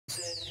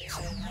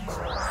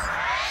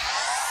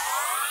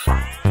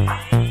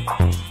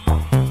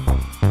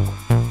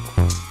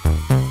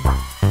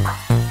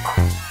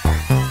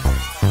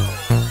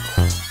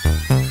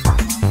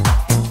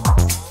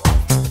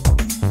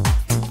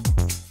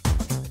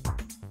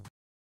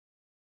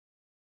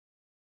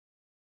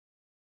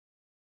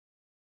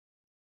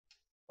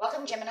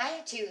Welcome,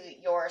 Gemini, to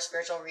your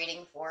spiritual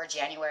reading for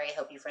January.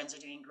 Hope you friends are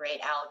doing great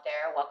out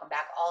there. Welcome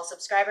back, all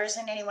subscribers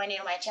and anyone new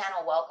to my channel.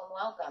 Welcome,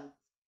 welcome.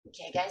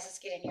 Okay, guys, let's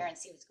get in here and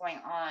see what's going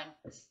on.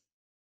 So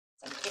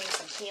I'm getting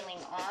some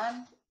healing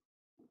on.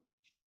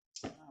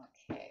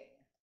 Okay.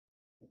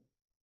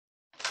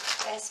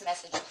 Best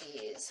message,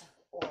 please,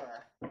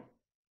 for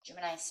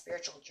Gemini's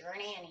spiritual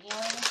journey and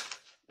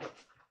healing.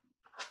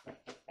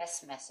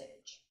 Best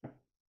message.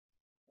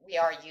 We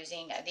are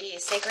using the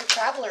Sacred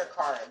Traveler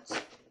cards.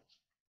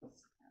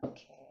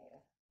 Okay.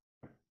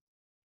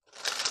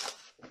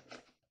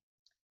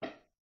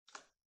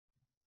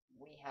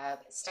 We have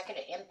stuck at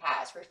an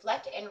impasse.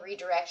 Reflect and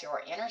redirect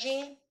your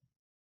energy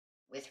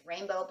with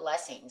rainbow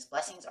blessings.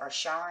 Blessings are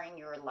showering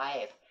your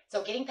life.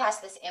 So getting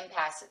past this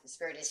impasse, the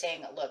Spirit is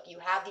saying, look, you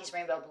have these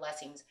rainbow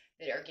blessings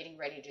that are getting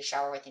ready to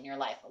shower within your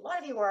life. A lot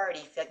of you are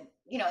already,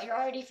 you're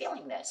already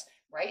feeling this,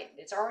 right?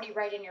 It's already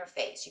right in your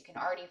face. You can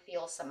already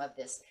feel some of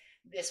this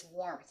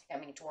warmth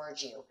coming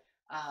towards you.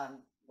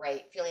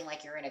 Right? Feeling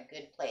like you're in a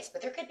good place.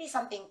 But there could be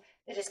something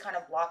that is kind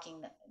of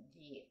blocking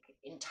the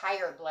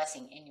entire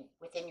blessing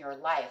within your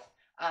life.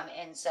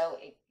 And so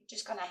you're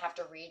just going to have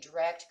to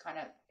redirect, kind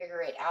of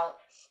figure it out.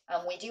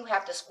 We do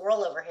have the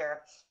squirrel over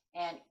here.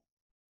 And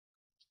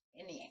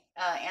in the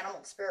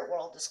animal spirit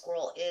world, the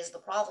squirrel is the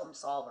problem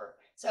solver.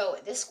 So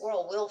this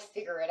squirrel will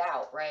figure it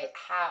out, right?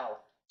 How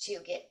to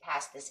get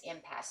past this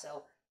impasse.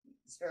 So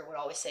the Spirit would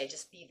always say,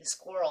 just be the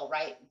squirrel,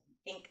 right?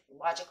 Think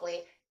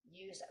logically.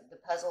 Use the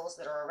puzzles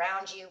that are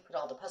around you, put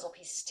all the puzzle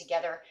pieces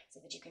together so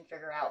that you can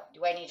figure out,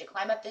 do I need to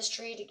climb up this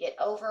tree to get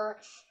over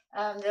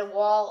the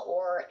wall,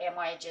 or am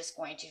I just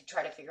going to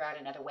try to figure out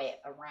another way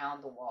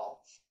around the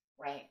wall,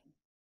 right?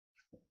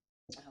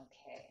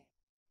 Okay,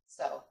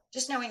 so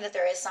just knowing that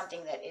there is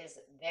something that is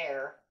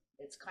there,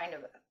 it's kind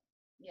of,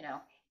 it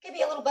could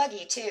be a little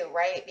buggy too,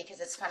 right? Because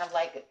it's kind of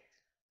like,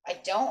 I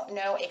don't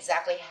know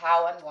exactly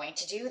how I'm going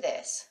to do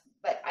this,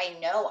 but I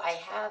know I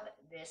have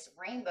this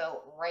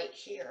rainbow right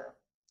here.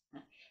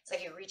 It's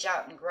like you reach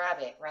out and grab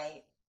it,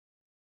 right?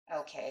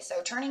 Okay,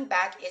 so turning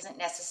back isn't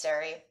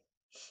necessary.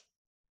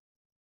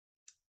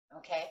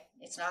 Okay,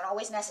 it's not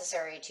always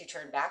necessary to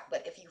turn back,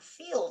 but if you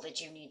feel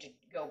that you need to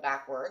go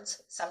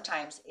backwards,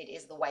 sometimes it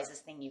is the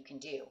wisest thing you can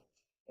do.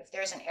 If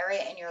there's an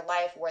area in your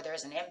life where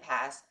there's an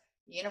impasse,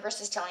 the universe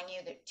is telling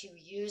you that to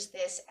use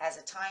this as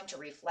a time to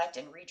reflect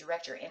and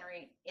redirect your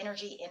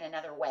energy in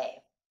another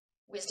way.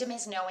 Wisdom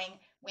is knowing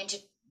when to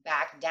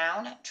back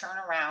down, turn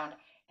around,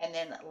 and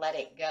then let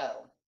it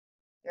go.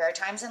 There are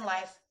times in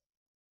life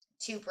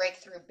to break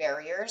through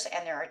barriers,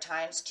 and there are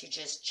times to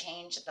just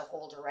change the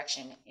whole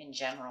direction in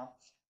general,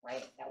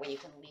 right? That way you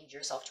can lead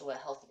yourself to a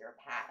healthier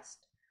path.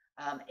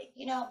 If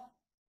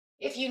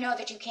you know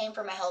that you came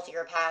from a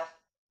healthier path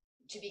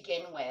to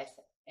begin with,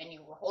 and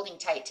you were holding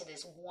tight to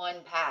this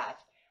one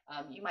path,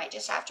 you might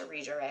just have to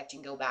redirect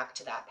and go back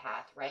to that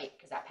path, right?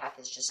 Because that path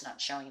is just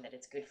not showing that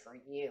it's good for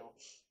you.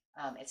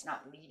 It's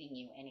not leading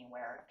you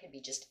anywhere. It could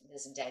be just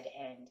this dead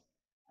end,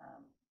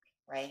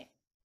 right?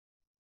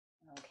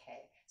 Okay,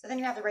 so then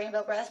you have the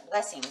rainbow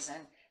blessings,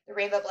 and the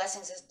rainbow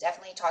blessings is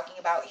definitely talking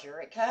about, here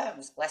it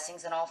comes.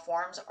 Blessings in all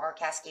forms are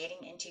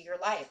cascading into your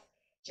life.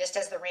 Just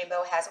as the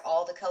rainbow has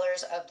all the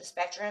colors of the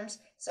spectrums,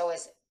 so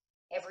is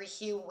every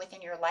hue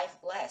within your life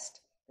blessed.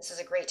 This is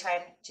a great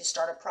time to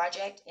start a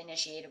project,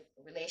 initiate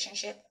a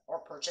relationship, or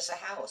purchase a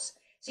house.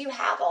 So you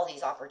have all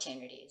these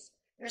opportunities.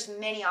 There's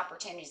many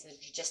opportunities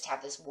that you just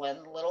have this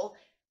one little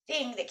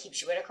thing that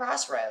keeps you at a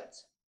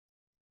crossroads,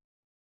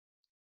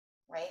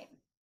 right?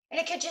 And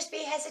it could just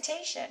be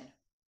hesitation,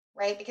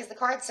 right? Because the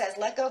card says,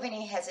 let go of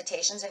any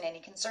hesitations and any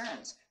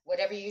concerns.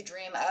 Whatever you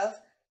dream of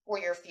for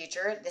your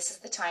future, this is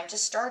the time to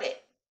start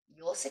it.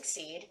 You'll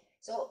succeed.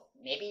 So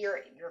maybe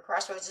your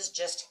crossroads is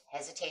just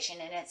hesitation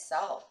in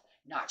itself.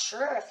 Not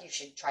sure if you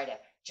should try to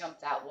jump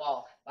that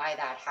wall, buy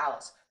that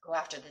house, go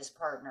after this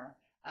partner,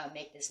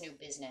 make this new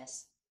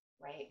business,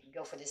 right?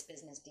 Go for this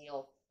business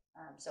deal.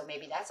 So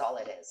maybe that's all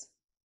it is.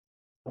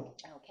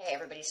 Okay,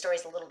 everybody's story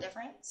is a little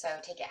different, so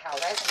take it how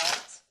it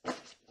resonates.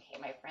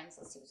 Okay, my friends,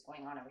 let's see what's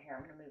going on over here.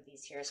 I'm going to move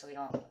these here so we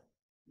don't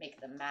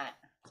make the mat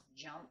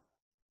jump.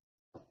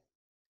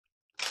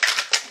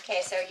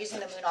 Okay, so using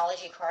the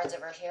Moonology cards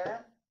over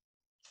here,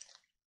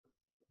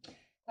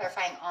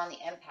 clarifying on the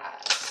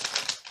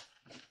impasse.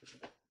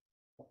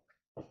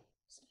 For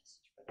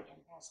the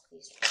impasse,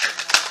 please.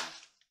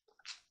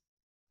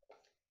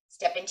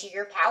 Step into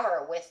your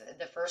power with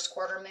the first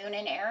quarter moon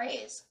in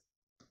Aries.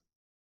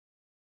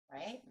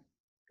 Right?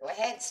 Go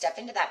ahead, step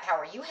into that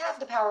power. You have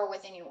the power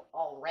within you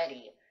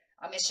already.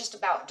 It's just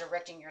about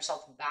directing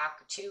yourself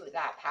back to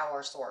that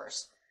power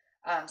source.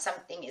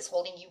 Something is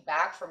holding you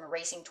back from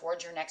racing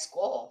towards your next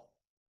goal.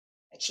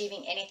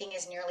 Achieving anything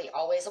is nearly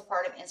always a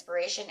part of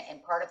inspiration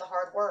and part of the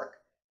hard work.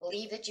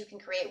 Believe that you can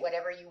create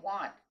whatever you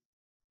want.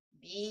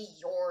 Be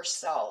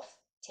yourself.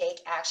 Take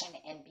action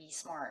and be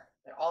smart,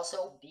 but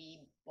also be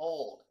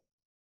bold.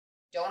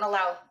 Don't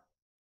allow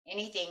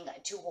anything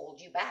to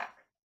hold you back.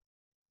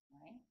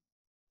 Right?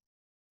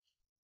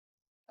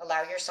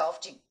 Allow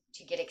yourself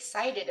to get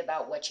excited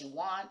about what you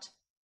want,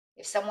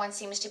 If someone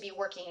seems to be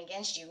working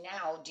against you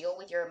now, deal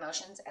with your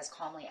emotions as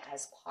calmly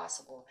as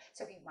possible.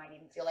 So you might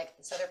even feel like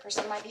this other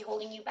person might be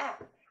holding you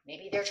back.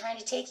 Maybe they're trying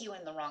to take you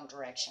in the wrong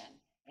direction.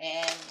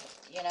 And,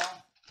 you know,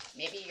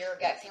 maybe your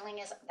gut feeling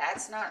is,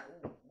 that's not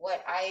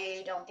what,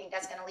 I don't think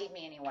that's going to lead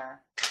me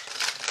anywhere.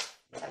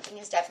 Something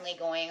is definitely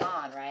going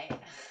on, right?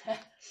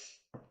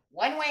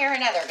 One way or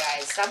another,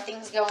 guys,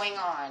 something's going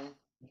on.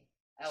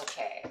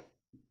 Okay.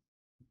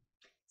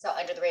 So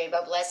under the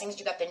rainbow blessings,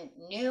 you got the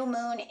new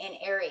moon in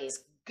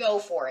Aries. Go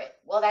for it.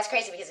 Well, that's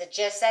crazy because it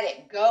just said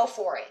it. Go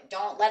for it.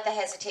 Don't let the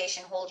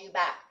hesitation hold you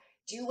back.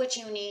 Do what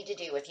you need to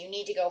do. If you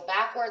need to go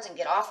backwards and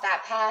get off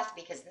that path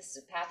because this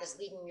path is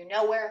leading you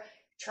nowhere,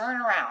 turn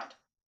around.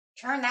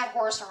 Turn that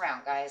horse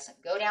around, guys.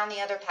 Go down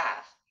the other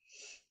path.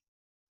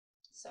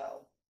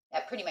 So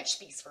that pretty much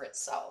speaks for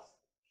itself.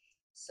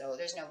 So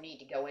there's no need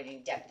to go any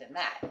depth in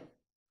that.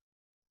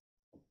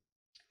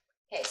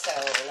 Okay, so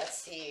let's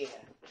see.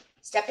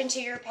 Step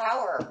into your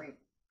power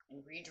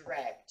and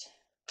redirect.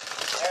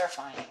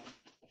 Clarifying.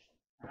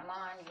 Come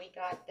on, we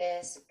got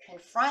this.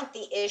 Confront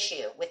the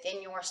issue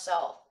within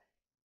yourself.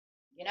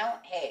 You know,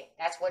 hey,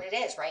 that's what it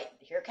is, right?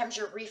 Here comes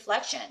your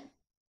reflection.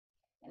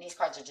 And these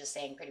cards are just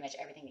saying pretty much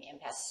everything. The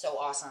empath is so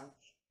awesome.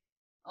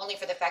 Only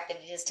for the fact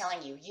that it is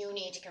telling you, you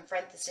need to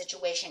confront the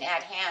situation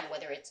at hand,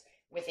 whether it's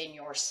within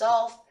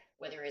yourself,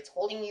 whether it's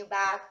holding you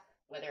back,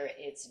 whether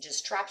it's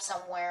just trapped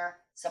somewhere,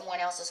 someone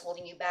else is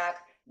holding you back.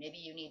 Maybe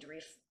you need to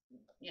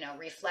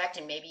reflect,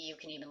 and maybe you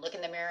can even look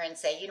in the mirror and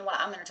say, you know what,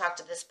 I'm going to talk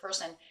to this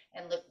person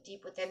and look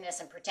deep within this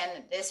and pretend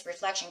that this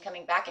reflection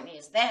coming back at me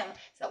is them.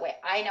 So that way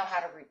I know how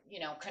to,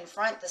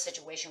 confront the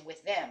situation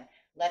with them.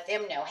 Let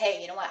them know,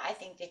 hey, you know what, I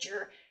think that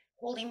you're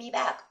holding me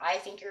back. I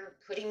think you're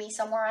putting me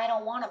somewhere I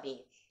don't want to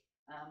be.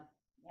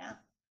 Yeah.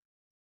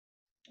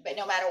 But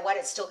no matter what,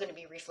 it's still going to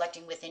be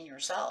reflecting within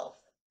yourself,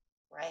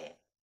 right?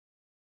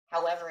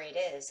 However it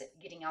is,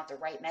 getting out the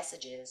right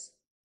messages.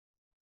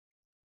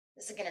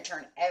 This is going to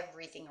turn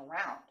everything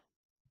around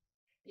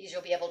because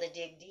you'll be able to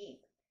dig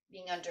deep,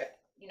 being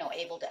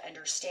able to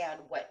understand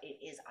what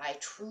it is I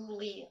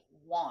truly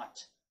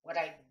want, what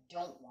I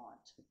don't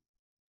want.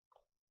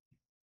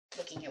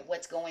 Looking at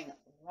what's going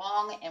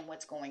wrong and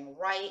what's going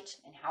right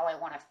and how I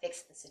want to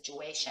fix the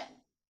situation.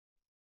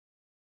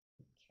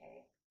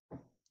 Okay.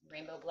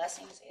 Rainbow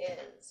blessings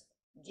is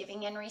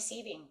giving and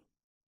receiving.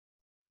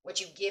 What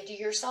you give to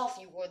yourself,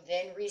 you will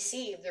then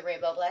receive the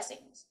rainbow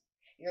blessings.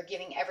 You're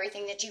giving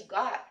everything that you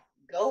got.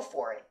 Go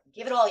for it.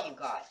 Give it all you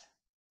got.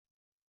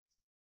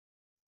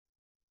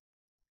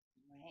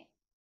 Right?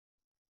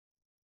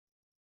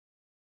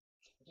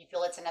 If you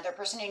feel it's another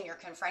person and you're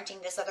confronting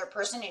this other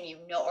person and you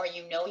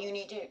know you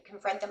need to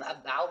confront them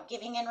about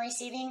giving and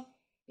receiving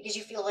because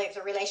you feel like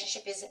the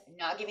relationship is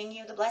not giving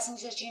you the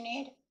blessings that you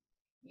need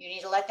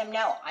to let them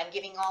know, I'm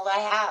giving all I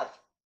have.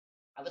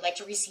 I would like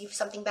to receive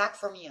something back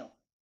from you.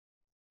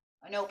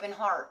 An open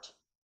heart.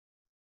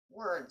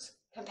 Words.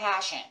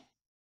 Compassion.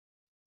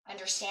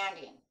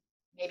 Understanding.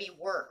 Maybe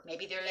work.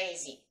 Maybe they're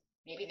lazy.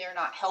 Maybe they're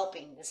not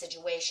helping the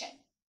situation.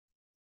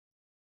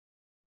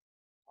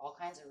 All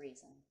kinds of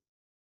reasons.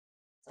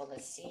 So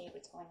let's see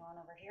what's going on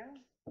over here.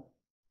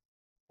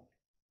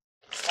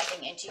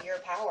 Stepping into your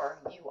power.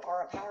 You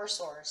are a power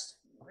source.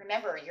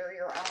 Remember, you're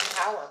your own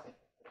power.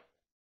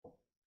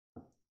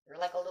 You're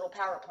like a little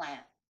power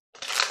plant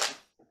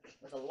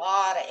with a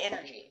lot of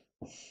energy.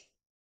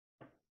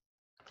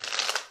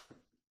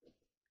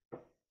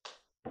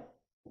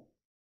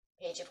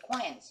 Page of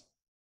Coins.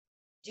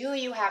 Do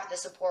you have the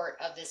support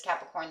of this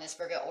Capricorn, this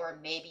Virgo, or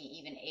maybe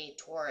even a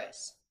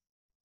Taurus?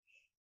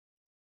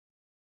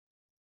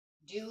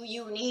 Do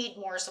you need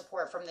more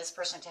support from this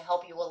person to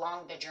help you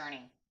along the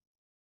journey?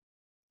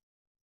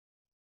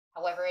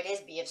 However it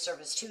is, be of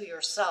service to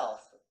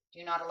yourself.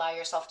 Do not allow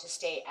yourself to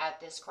stay at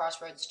this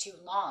crossroads too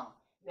long.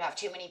 You have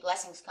too many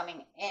blessings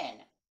coming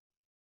in.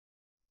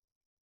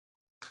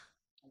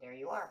 And there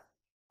you are,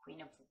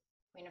 Queen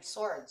of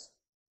Swords.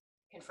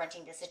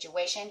 Confronting the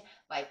situation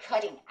by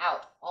cutting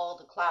out all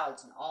the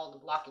clouds and all the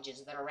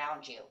blockages that are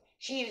around you.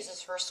 She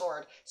uses her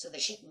sword so that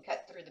she can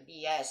cut through the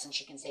BS and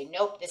she can say,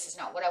 nope, this is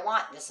not what I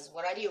want. This is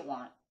what I do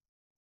want.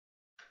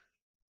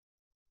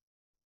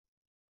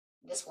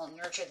 This will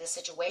nurture the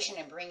situation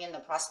and bring in the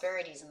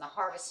prosperities and the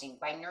harvesting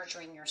by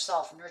nurturing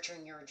yourself,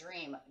 nurturing your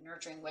dream,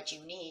 nurturing what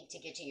you need to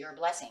get to your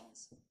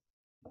blessings.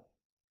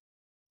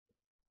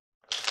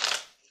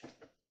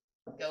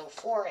 Go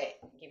for it.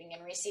 Giving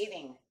and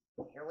receiving.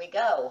 Here we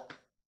go.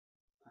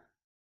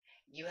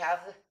 You have,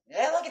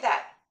 look at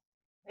that.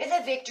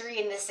 The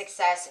victory and the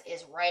success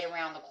is right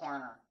around the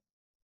corner.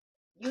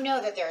 You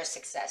know that there is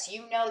success.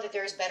 You know that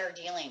there's better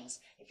dealings.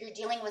 If you're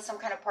dealing with some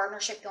kind of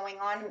partnership going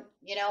on,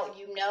 you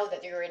know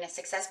that you're in a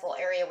successful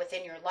area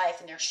within your life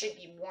and there should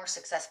be more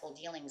successful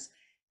dealings,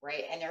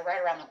 right? And they're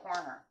right around the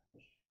corner.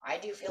 I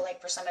do feel like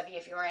for some of you,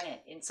 if you're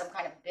in some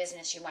kind of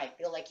business, you might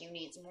feel like you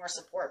need more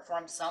support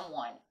from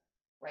someone,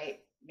 right?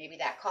 Maybe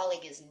that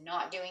colleague is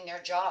not doing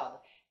their job.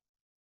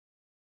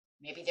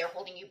 Maybe they're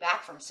holding you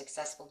back from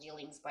successful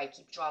dealings by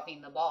keep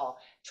dropping the ball,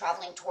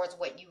 traveling towards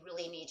what you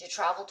really need to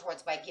travel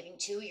towards by giving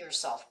to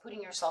yourself,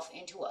 putting yourself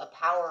into a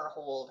power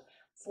hold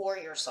for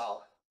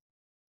yourself.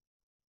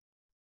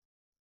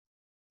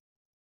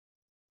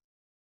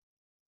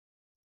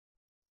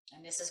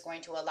 And this is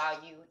going to allow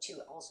you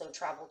to also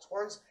travel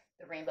towards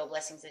the rainbow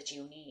blessings that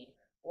you need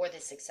or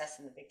the success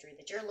and the victory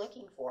that you're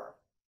looking for.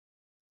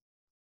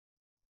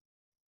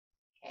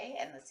 Okay,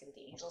 and let's see what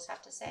the angels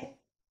have to say.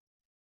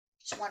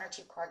 Just one or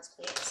two cards,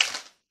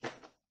 please.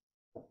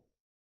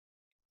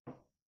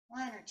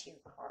 One or two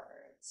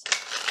cards.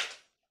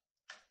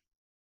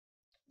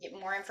 Get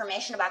more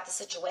information about the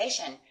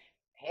situation.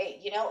 Hey,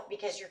 you know,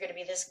 because you're going to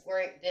be this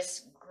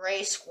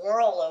gray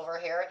squirrel over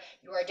here,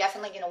 you are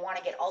definitely going to want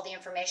to get all the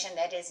information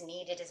that is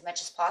needed as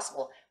much as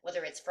possible,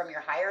 whether it's from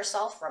your higher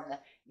self, from the,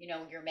 you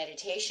know, your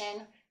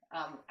meditation,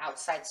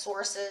 outside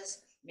sources,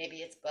 maybe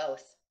it's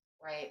both,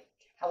 right?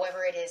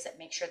 However it is,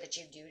 make sure that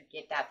you do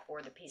get that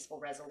for the peaceful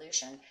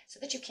resolution so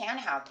that you can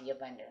have the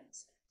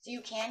abundance, so you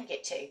can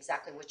get to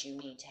exactly what you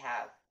need to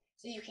have,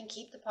 so you can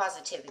keep the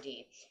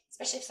positivity,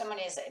 especially if someone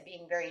is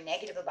being very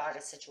negative about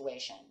a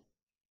situation,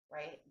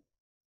 right?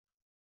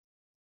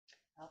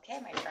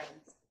 Okay, my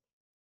friends.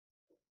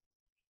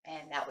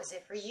 And that was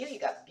it for you. You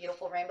got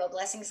beautiful rainbow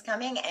blessings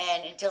coming.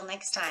 And until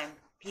next time,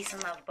 peace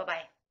and love.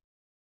 Bye-bye.